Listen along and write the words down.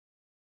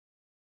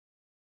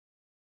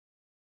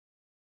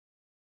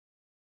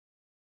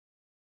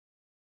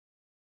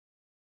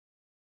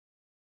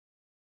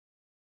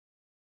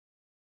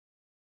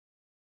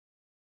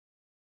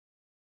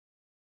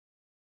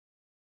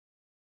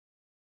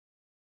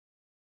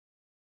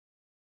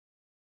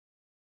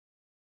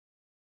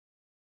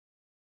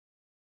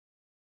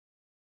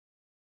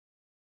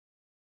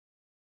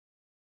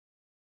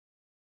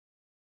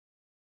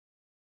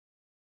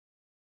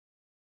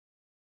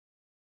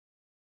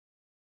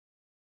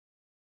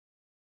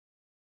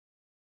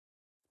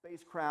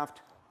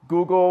Spacecraft,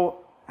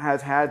 Google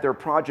has had their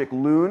Project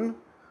Loon,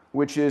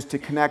 which is to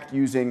connect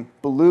using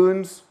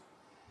balloons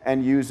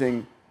and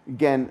using,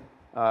 again,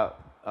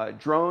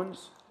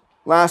 drones.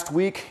 Last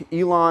week,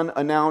 Elon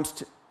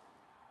announced,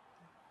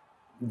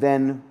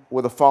 then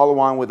with a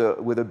follow-on with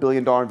a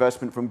billion-dollar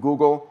investment from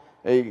Google,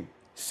 a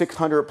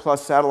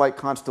 600-plus satellite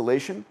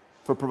constellation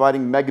for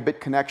providing megabit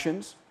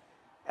connections.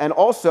 And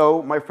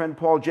also, my friend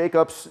Paul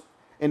Jacobs,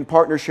 in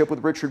partnership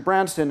with Richard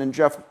Branson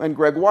and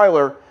Greg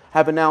Weiler,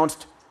 have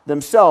announced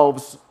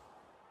themselves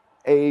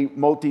a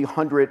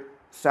multi-hundred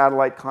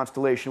satellite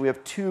constellation. We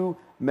have 2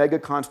 mega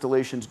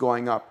constellations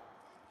going up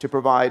to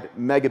provide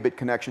megabit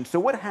connections. So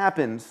what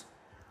happens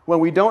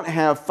when we don't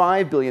have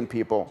 5 billion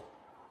people,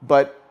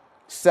 but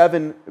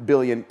 7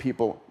 billion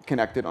people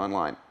connected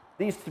online?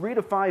 These 3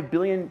 to 5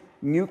 billion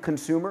new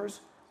consumers,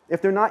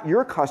 if they're not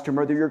your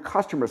customer, they're your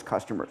customer's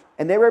customers.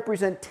 And they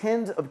represent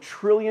tens of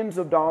trillions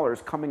of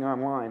dollars coming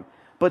online.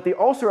 But they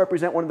also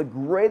represent one of the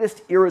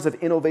greatest eras of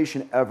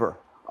innovation ever.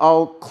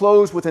 I'll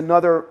close with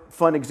another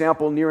fun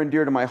example near and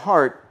dear to my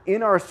heart.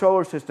 In our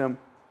solar system,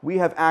 we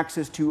have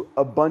access to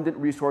abundant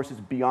resources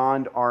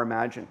beyond our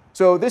imagining.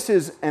 So this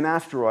is an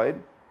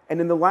asteroid,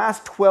 and in the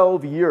last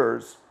 12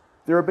 years,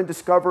 there have been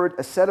discovered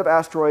a set of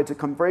asteroids that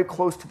come very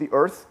close to the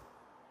Earth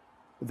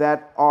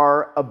that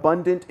are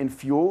abundant in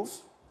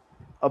fuels,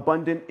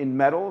 abundant in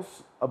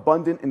metals,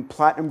 abundant in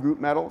platinum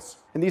group metals.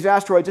 And these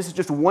asteroids, this is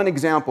just one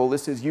example.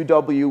 This is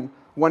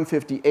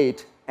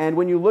UW158. And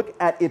when you look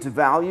at its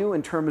value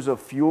in terms of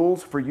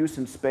fuels for use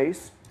in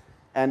space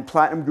and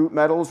platinum group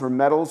metals or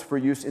metals for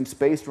use in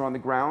space or on the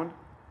ground,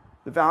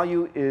 the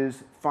value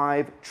is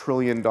 $5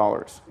 trillion.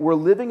 We're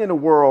living in a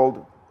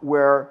world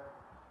where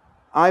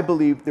I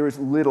believe there is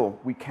little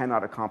we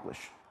cannot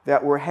accomplish.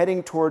 That we're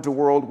heading towards a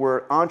world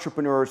where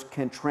entrepreneurs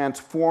can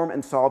transform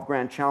and solve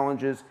grand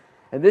challenges.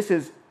 And this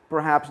is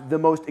perhaps the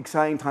most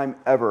exciting time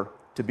ever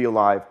to be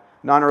alive.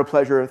 An honor, a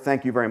pleasure.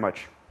 Thank you very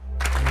much.